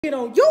get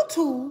on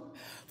YouTube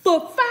for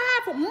 5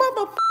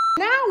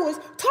 motherfucking hours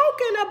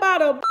talking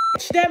about a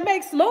bitch that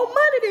makes more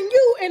money than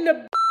you in the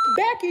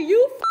back of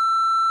you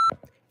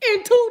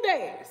in 2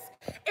 days.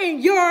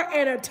 And you're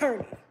an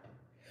attorney.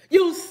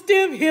 You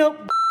stiff hip.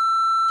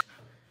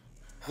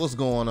 What's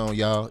going on,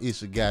 y'all?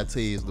 It's your guy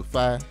Tez the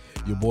Fi,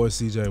 your boy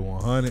CJ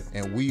 100,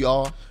 and we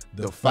are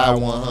the Fi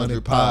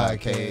 100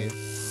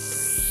 Podcast.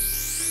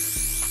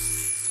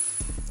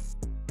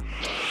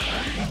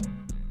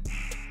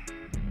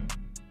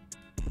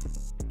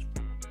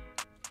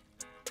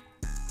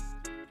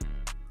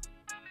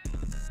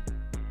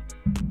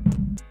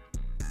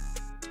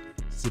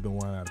 Sipping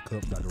wine out of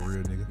cup like a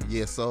real nigga.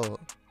 Yes, sir.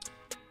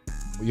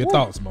 Your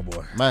thoughts, my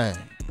boy? Man,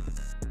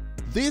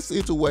 this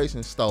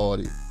situation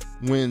started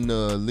when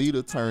the lead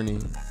attorney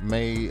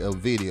made a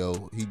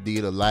video. He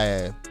did a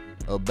live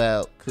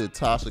about could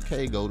Tasha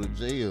K go to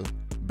jail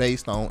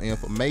based on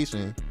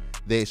information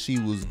that she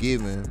was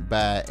given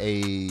by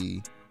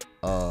a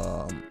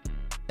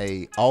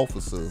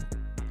officer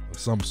Of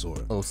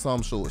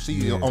some sort.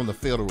 She on the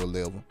federal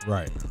level,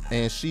 Right.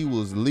 and she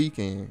was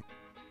leaking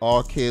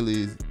R.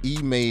 Kelly's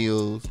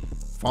emails,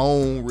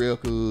 phone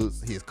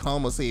records, his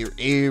commissary,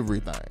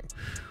 everything.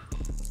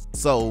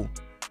 So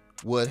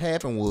what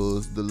happened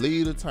was the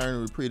lead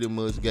attorney pretty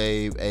much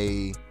gave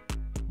a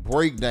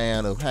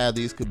breakdown of how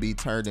this could be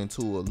turned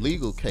into a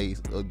legal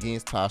case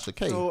against Tasha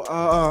K. So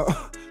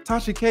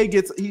Tasha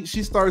K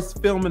she starts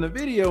filming a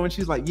video and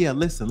she's like, yeah,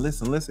 listen,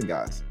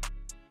 guys.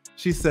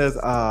 She says,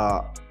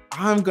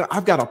 I've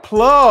got a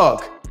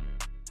plug.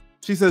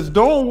 She says,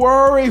 don't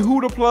worry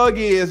who the plug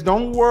is.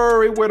 Don't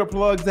worry where the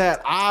plug's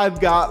at. I've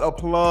got a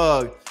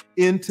plug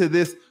into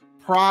this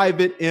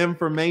private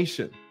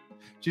information.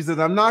 She says,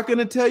 I'm not going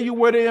to tell you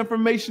where the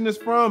information is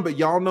from, but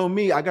y'all know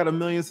me. I got 1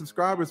 million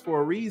subscribers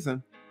for a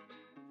reason,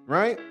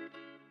 right?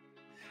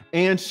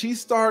 And she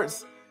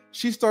starts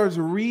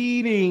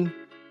reading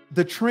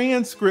the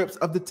transcripts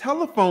of the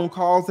telephone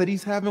calls that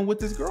he's having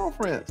with his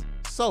girlfriends.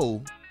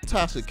 So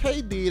Tasha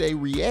K did a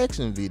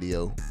reaction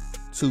video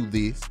to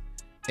this,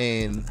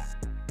 and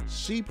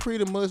she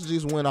pretty much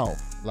just went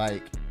off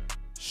like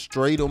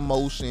straight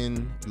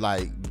emotion,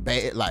 like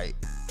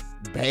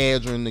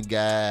badgering the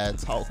guy,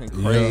 talking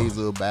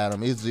crazy about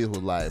him. It just was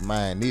like,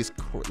 man, this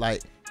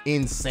like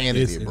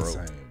insanity, It's bro.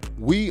 insane.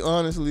 We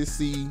honestly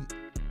see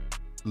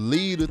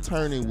lead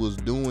attorney was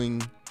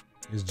doing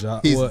His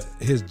job.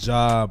 His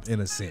job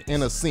in a sense.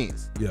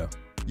 Yeah. Yeah.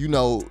 You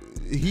know,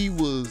 he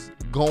was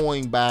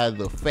going by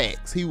the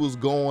facts. He was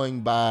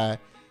going by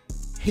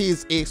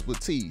his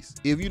expertise.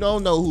 If you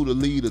don't know who the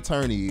lead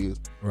attorney is,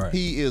 Right.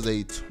 he is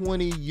a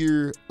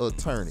 20-year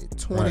attorney.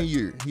 20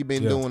 years. He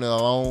been doing it a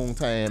long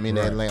time in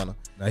Atlanta.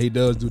 Now he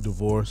does do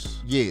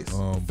divorce. Yes.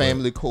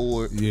 Family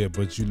court. Yeah,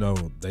 but you know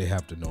they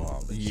have to know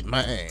all this. Yeah,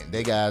 man,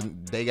 they got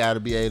to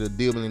be able to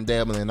dibble and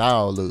dabble and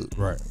all of it.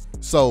 Right.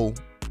 So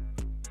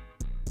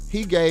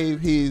he gave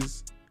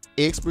his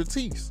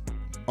expertise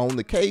on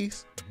the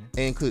case,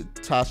 and could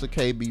Tasha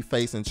K be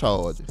facing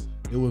charges?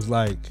 It was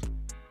like,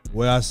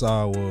 what I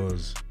saw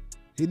was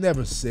he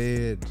never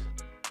said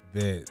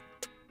that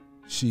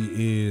she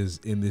is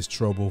in this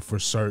trouble for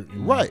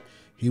certain. Right.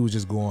 He was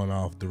just going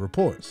off the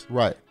reports.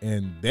 Right.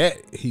 And that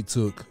he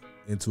took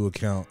into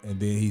account, and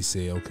then he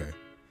said, okay,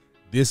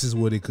 this is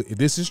what it could,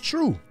 this is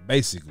true,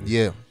 basically.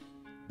 Yeah.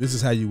 This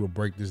is how you would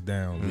break this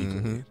down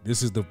legally.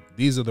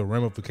 These are the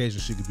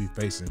ramifications she could be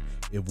facing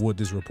if what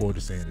this report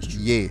is saying is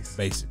true. Yes.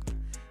 Basically.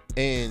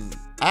 And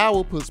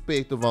our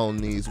perspective on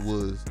this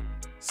was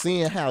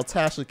seeing how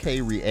Tasha K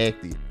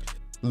reacted.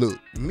 Look,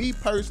 me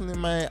personally,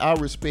 man, I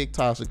respect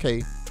Tasha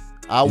K.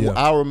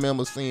 I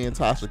remember seeing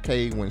Tasha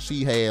K when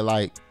she had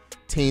like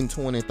 10,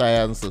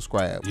 20,000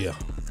 subscribers. Yeah.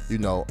 You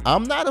know,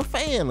 I'm not a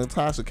fan of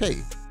Tasha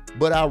K,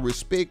 but I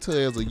respect her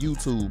as a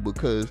YouTuber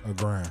because A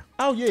grind.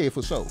 oh yeah,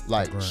 for sure.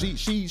 Like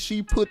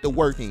she put the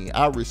work in.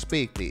 I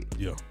respect it.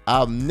 Yeah.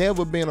 I've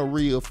never been a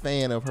real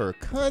fan of her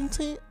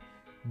content,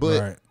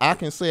 but I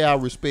can say I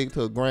respect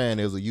her grind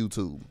as a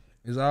YouTuber.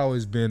 It's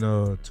always been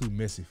too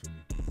messy for me.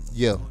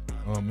 Yeah.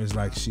 It's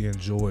like she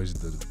enjoys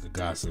the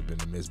gossip and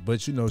the mess,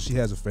 but you know she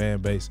has a fan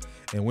base,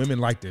 and women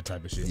like that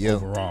type of shit. Yeah.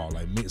 Overall,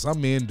 like some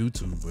men do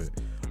too, but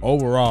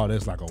overall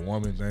that's like a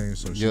woman thing.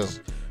 So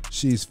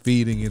she's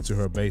feeding into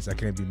her base. I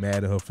can't be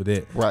mad at her for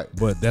that. Right.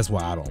 But that's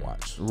why I don't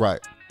watch.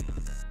 Right.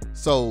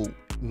 So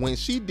when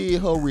she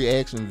did her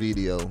reaction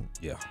video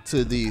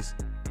to this,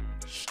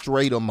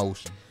 straight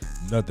emotion.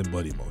 Nothing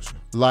but emotion.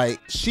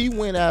 Like, she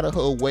went out of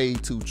her way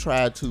to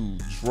try to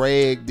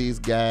drag this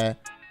guy,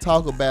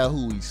 talk about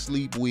who he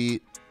sleep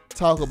with,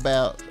 talk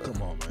about Come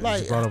on, man.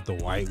 like, She brought up the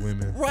white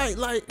women. right,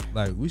 like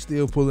we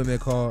still pulling that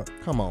card.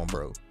 come on,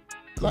 bro.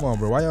 Come on,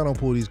 bro. Why y'all don't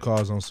pull these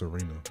cards on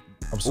Serena?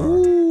 I'm sorry.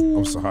 Ooh.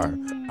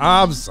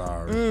 I'm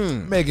sorry.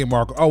 Meghan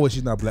Markle. Oh, is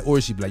she not black? Or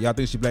is she black? Y'all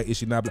think she black? Is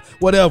she not black?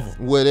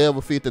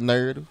 Whatever Fit the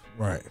narrative.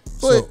 Right.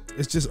 But So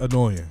it's just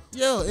annoying.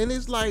 yeah, and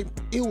it's like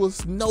it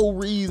was no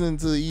reason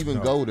to even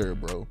go there,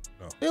 bro.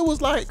 No. It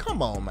was like,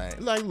 come on, man.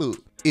 Like,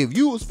 look, if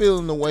you was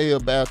feeling the way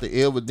about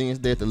the evidence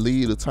that the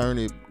lead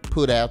attorney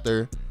put out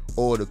there,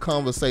 or the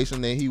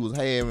conversation that he was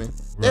having,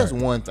 that's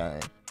Right. one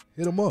thing.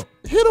 Hit him up.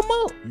 Hit him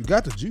up. You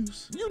got the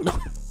juice. You know,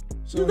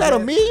 So you got a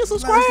million Like,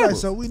 subscribers.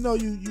 so we know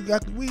you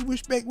got. We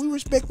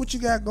respect what you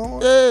got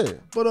going. Yeah.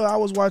 But I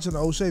was watching the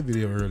O'Shea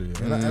video earlier,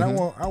 and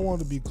Mm-hmm. I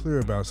want to be clear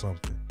about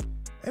something.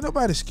 Ain't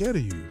nobody scared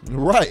of you.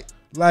 Right.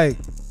 Like,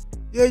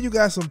 yeah, you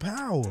got some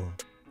power.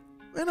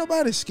 Ain't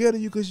nobody scared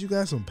of you because you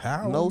got some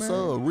power. No, man. sir.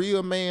 A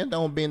real man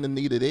don't bend the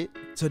knee to that.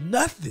 To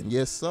nothing.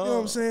 Yes, sir. You know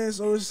what I'm saying?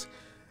 So it's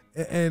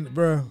and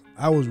bro,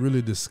 I was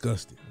really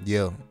disgusted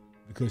Yeah.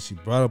 because she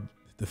brought up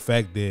the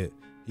fact that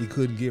he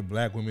couldn't get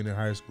black women in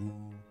high school,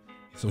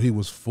 so he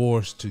was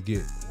forced to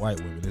get white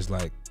women. It's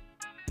like,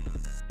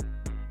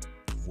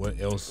 what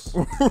else?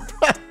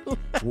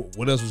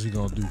 What else was he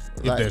gonna do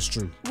if Like, that's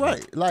true?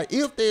 Right. Like,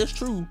 if that's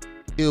true,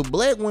 if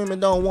black women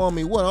don't want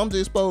me, what? I'm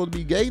just supposed to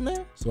be gay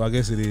now? So I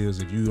guess it is.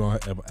 If you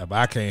don't, if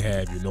I can't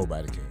have you,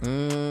 nobody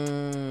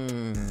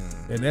can.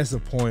 And that's the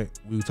point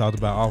we talked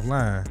about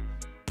offline,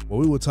 where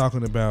we were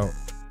talking about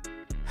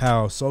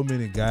how so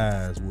many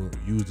guys will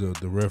use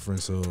the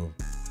reference of,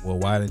 well,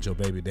 why didn't your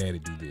baby daddy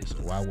do this,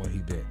 or why wasn't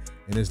he that?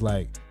 And it's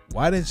like,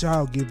 why didn't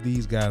y'all give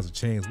these guys a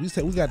chance? We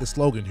got the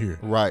slogan here.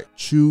 Right.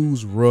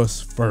 Choose Russ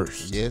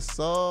first. Yes,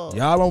 sir.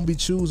 Y'all don't be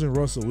choosing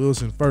Russell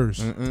Wilson first,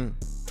 and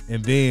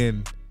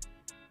then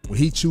when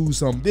he choose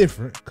something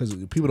different, because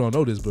people don't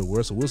know this, but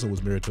Russell Wilson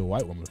was married to a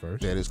white woman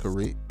first. That is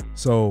correct.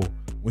 So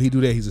when he do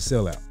that, he's a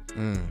sellout.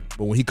 Mm.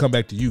 But when he come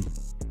back to you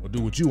or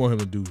do what you want him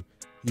to do,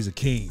 he's a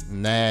king.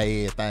 Nah,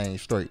 everything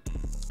straight.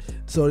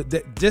 So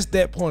just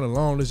that point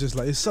alone is just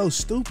like, it's so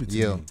stupid to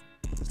Yeah. me.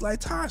 It's like,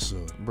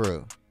 Tasha,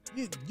 Bruh.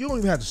 you don't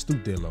even have to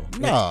stoop that low.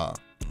 Nah.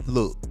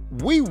 Look,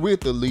 we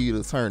with the lead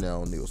attorney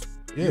on this.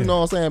 Yeah. You know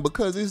what I'm saying?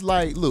 Because it's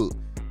like, look,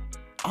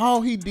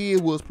 all he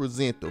did was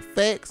present the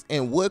facts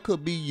and what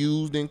could be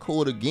used in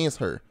court against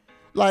her.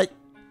 Like,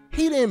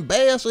 he didn't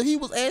bash her. He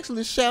was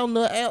actually shouting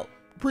her out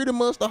pretty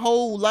much the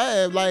whole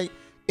live. Like,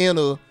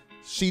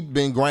 she'd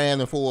been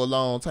grinding for a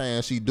long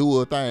time. She do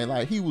her thing.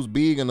 Like, he was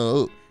bigging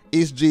her up.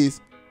 It's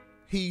just,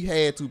 he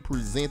had to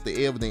present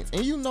the evidence.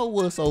 And you know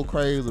what's so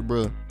crazy,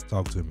 bro?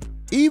 Talk to me.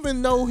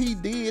 Even though he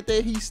did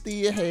that, he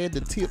still had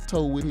to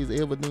tiptoe with his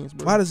evidence,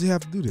 bro. Why does he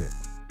have to do that?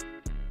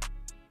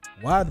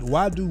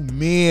 Why do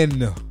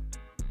men,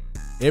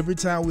 every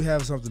time we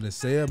have something to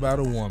say about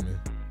a woman,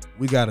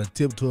 we gotta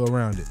tiptoe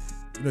around it?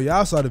 You know,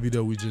 y'all saw the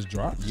video we just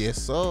dropped. Yes,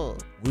 sir.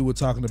 We were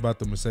talking about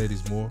the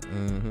Mercedes more.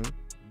 Mm-hmm.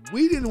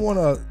 We didn't want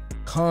to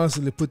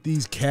constantly put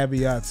these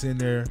caveats in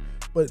there,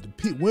 but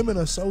women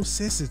are so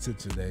sensitive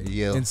today,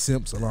 Yeah. and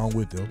simps along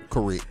with them.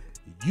 Correct.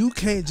 You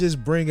can't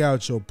just bring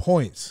out your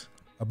points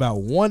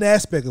about one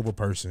aspect of a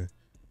person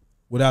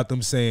without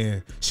them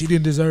saying she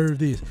didn't deserve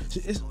this.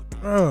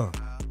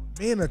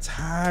 Men are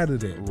tired of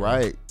that.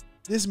 Right.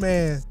 This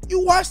man,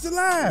 you watched the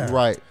live.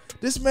 Right.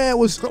 This man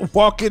was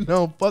walking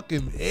on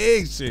fucking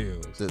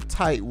eggshells. The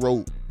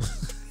tightrope.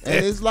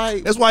 And it's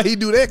like, That's why he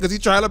do that, because he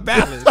trying to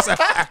balance.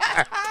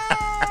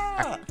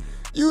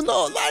 you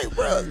know, like,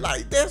 bro,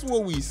 like, that's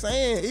what we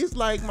saying. It's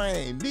like,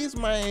 man, this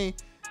man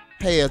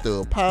had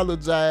to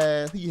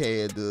apologize. He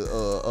had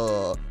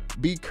to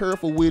be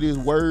careful with his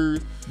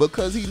words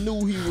because he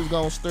knew he was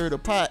gonna stir the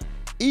pot.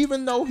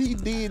 Even though he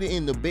did it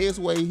in the best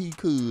way he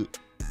could,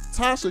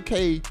 Tasha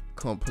K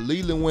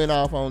completely went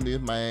off on this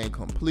man,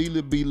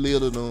 completely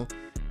belittled him.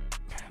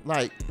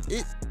 Like,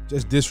 it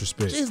Just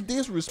disrespect. just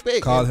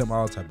disrespect. Call him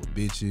all type of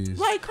bitches.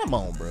 Like, come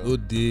on, bro. Little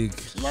dick.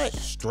 Like-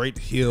 straight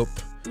hip.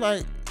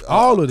 Like,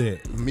 All of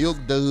that. milk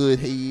dud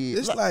head.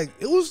 It's like,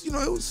 it was,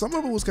 some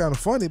of it was kind of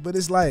funny, but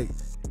it's like,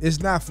 it's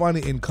not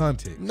funny in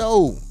context.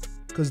 no,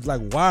 Because,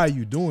 like, why are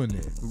you doing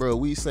that? bro,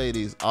 we say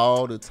this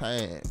all the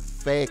time.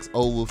 Facts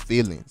over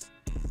feelings.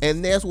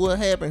 And that's what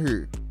happened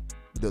here.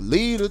 The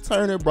lead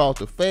attorney brought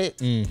the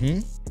facts. Mm-hmm.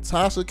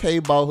 Tasha K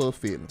brought her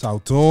feelings.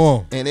 Talk to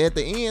him. And at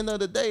the end of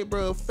the day,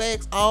 bro,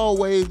 facts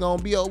always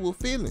gonna be over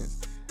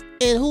feelings.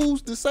 And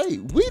who's to say?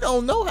 We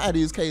don't know how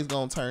this case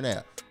gonna turn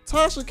out.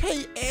 Tasha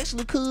K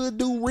actually could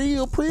do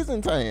real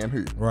prison time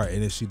here. Right,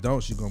 and if she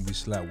don't, she gonna be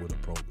slapped with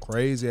a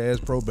crazy ass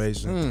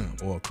probation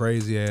or a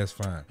crazy ass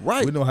fine.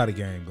 Right. We know how the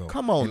game goes.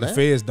 Come on and now. the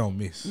feds don't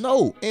miss.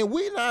 No, and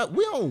we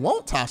don't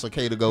want Tasha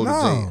K to go to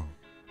jail.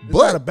 It's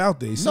But not about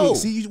that. no.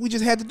 See, we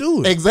just had to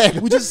do it.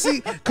 Exactly. We just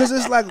see, because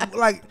it's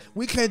like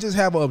we can't just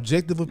have an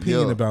objective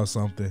opinion Yeah. about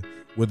something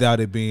without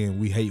it being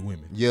we hate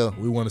women. Yeah.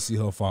 We want to see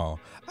her fall.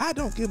 I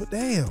don't give a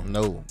damn.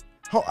 No.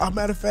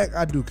 Matter of fact,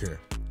 I do care.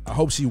 I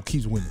hope she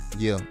keeps winning.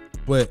 Yeah.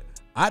 But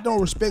I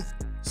don't respect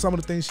some of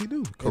the things she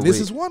do. And Correct.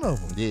 this is one of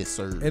them. Yes,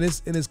 sir. And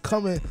it's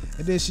coming.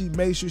 And then she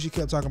made sure she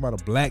kept talking about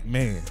a black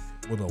man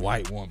with a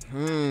white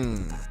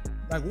woman.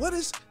 Like, what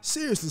is,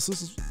 seriously,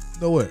 sisters?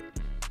 You know what?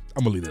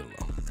 I'm gonna leave that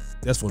alone.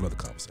 That's for another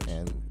conversation.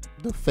 And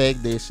the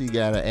fact that she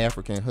got an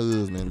African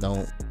husband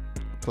don't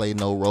play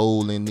no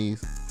role in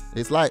this.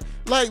 It's like,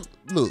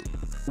 look,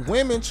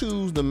 women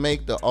choose to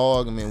make the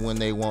argument when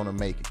they want to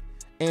make it.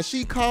 And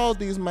she called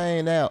this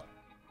man out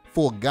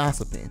for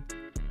gossiping.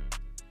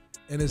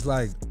 And it's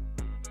like,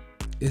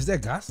 is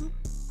that gossip?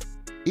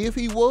 If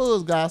he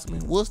was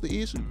gossiping, what's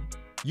the issue?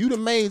 You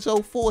done made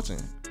your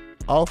fortune.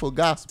 off of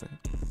gossiping.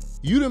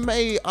 You done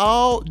made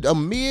all the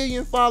 1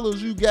 million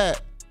followers you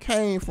got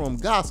came from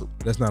gossip.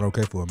 That's not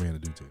okay for a man to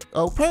do to you.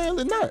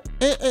 Apparently not.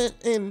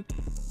 And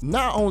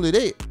not only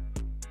that,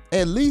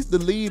 at least the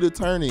lead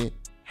attorney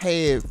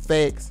had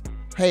facts,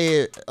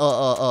 had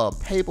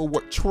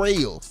paperwork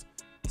trails.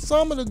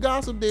 Some of the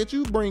gossip that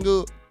you bring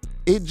up,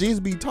 it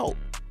just be told.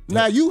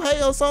 Now you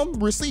have some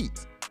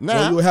receipts. Now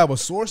well, you have a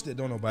source that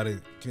nobody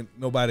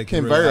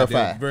can really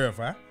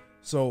verify.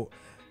 So,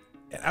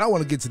 and I don't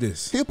want to get to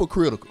this.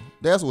 Hypocritical.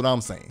 That's what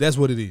I'm saying. That's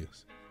what it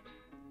is.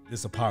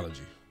 This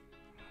apology.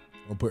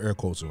 I'll put air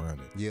quotes around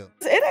it. Yeah.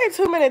 It ain't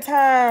too many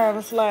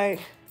times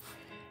like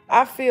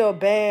I feel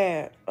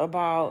bad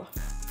about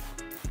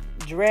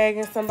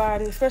dragging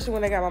somebody, especially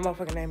when they got my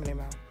motherfucking name in their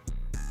mouth.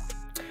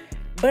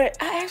 But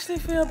I actually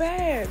feel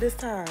bad this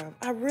time.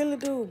 I really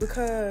do,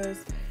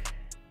 because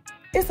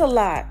it's a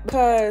lot.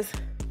 Because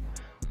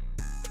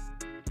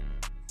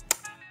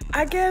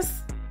I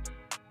guess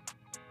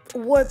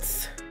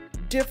what's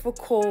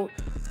difficult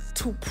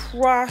to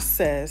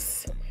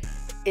process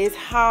is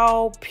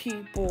how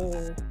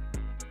people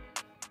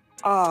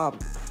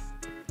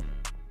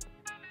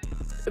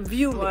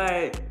view me.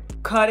 But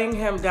cutting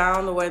him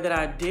down the way that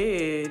I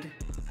did,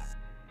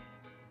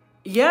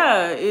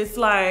 yeah, it's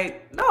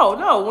like,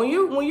 no, when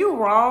you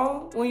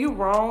wrong,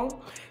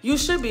 you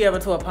should be able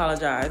to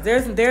apologize.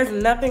 There's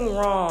nothing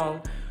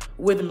wrong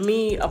with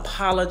me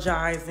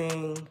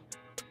apologizing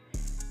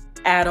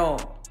at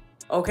all.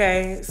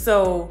 Okay?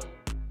 So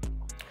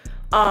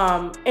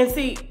and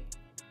see,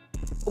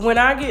 when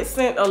I get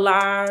sent a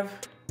live,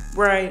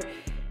 right,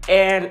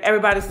 and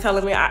everybody's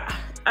telling me, I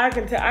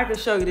can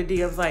show you the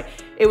DMs, like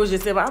it was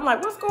just him. I'm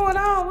like, what's going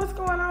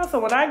on? So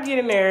when I get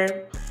in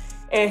there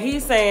and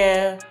he's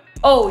saying,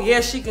 oh yeah,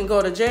 she can go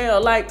to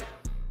jail, like,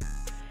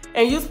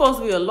 and you're supposed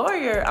to be a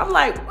lawyer, I'm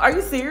like, are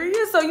you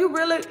serious? So you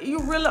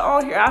really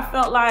on here? I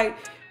felt like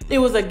it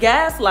was a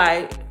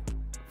gaslight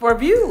for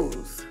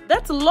views.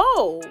 That's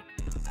low.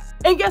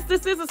 And yes,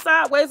 this is a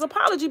sideways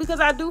apology, because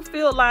I do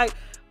feel like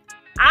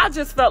I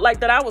just felt like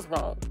that I was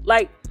wrong.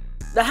 Like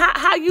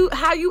how you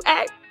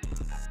act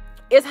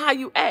is how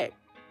you act.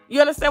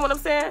 You understand what I'm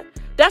saying?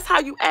 That's how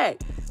you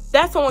act.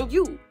 That's on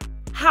you.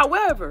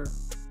 However,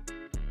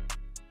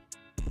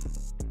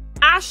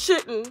 I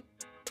shouldn't,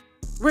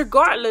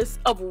 regardless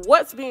of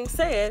what's being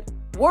said,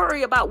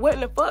 worry about what in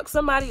the fuck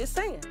somebody is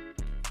saying.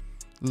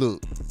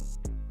 Look,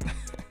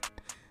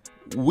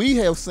 we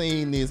have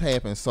seen this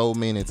happen so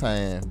many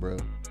times, bro.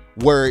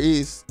 Where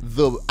it's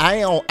I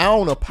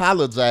don't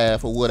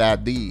apologize for what I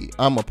did.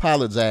 I'm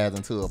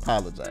apologizing to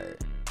apologize.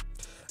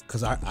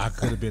 Cause I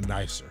could have been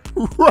nicer.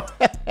 Right.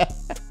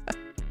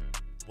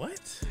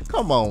 What?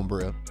 Come on,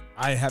 bro.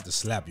 I ain't have to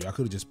slap you. I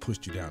could have just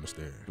pushed you down the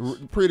stairs.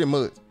 Pretty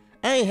much.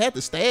 I ain't have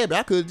to stab you.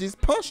 I could have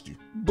just punched you.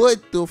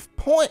 But the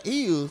point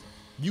is,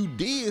 you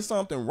did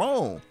something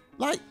wrong.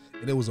 Like,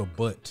 and it was a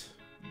but.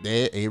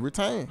 That every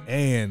time.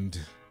 And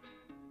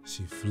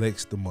she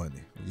flexed the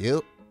money.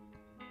 Yep.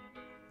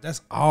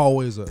 That's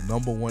always a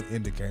 #1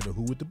 indicator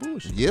who with the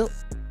bullshit. Yep.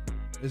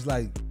 It's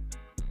like,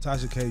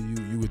 Tasha K,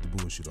 you with the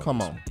bullshit.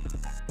 Come on.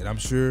 And I'm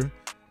sure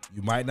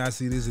you might not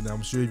see this, and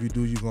I'm sure if you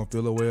do, you're going to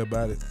feel a way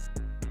about it.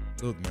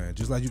 Look, man,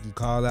 just like you can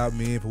call out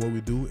men for what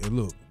we do, and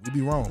look, we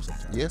be wrong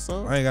sometimes. Yes,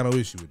 sir. I ain't got no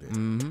issue with that.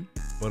 Mm-hmm.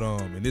 But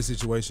in this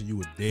situation, you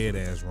were dead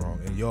ass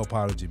wrong, and your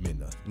apology meant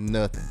nothing.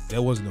 Nothing.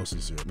 There wasn't no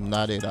sincere apology.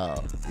 Not at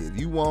all. If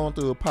you want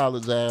to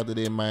apologize to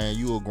that man,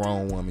 you a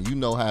grown woman. You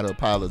know how to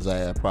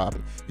apologize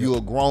properly. Yep. You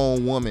a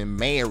grown woman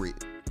married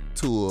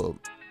to a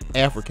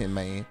African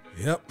man.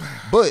 Yep.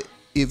 But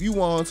if you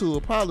want to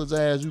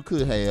apologize, you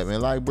could have.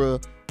 And like, bro,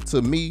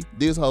 to me,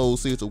 this whole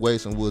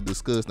situation was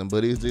disgusting,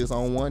 but it's just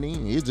on one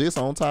end. It's just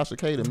on Tasha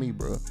K to me,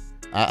 bro.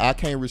 I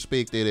can't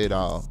respect that at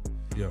all.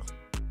 Yeah.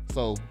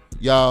 So,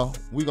 y'all,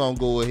 we gonna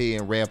go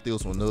ahead and wrap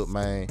this one up,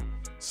 man.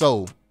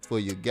 So, for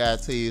your guy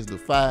Tez the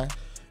Fi,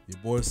 your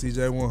boy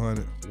CJ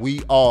 100,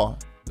 we are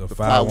the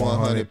Fi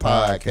 100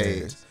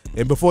 Podcast.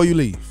 And before you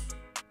leave,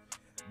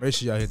 make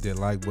sure y'all hit that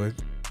like button,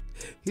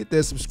 hit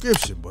that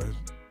subscription button,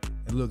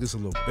 and look, it's a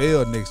little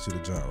bell next to the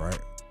joint, right?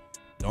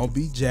 Don't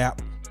be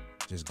japped.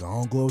 Just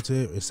go to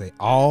it and say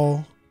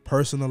all,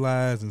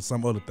 personalized, and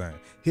some other thing.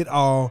 Hit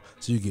all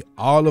so you get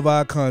all of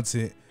our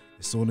content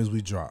as soon as we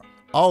drop.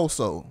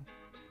 Also,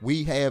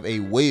 we have a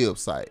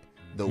website.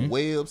 The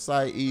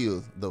website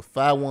is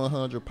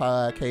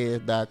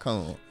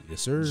the500podcast.com.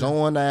 Yes, sir.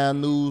 Join our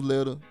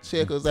newsletter.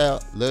 Check us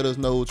out. Let us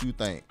know what you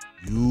think.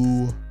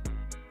 You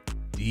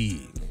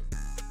dig.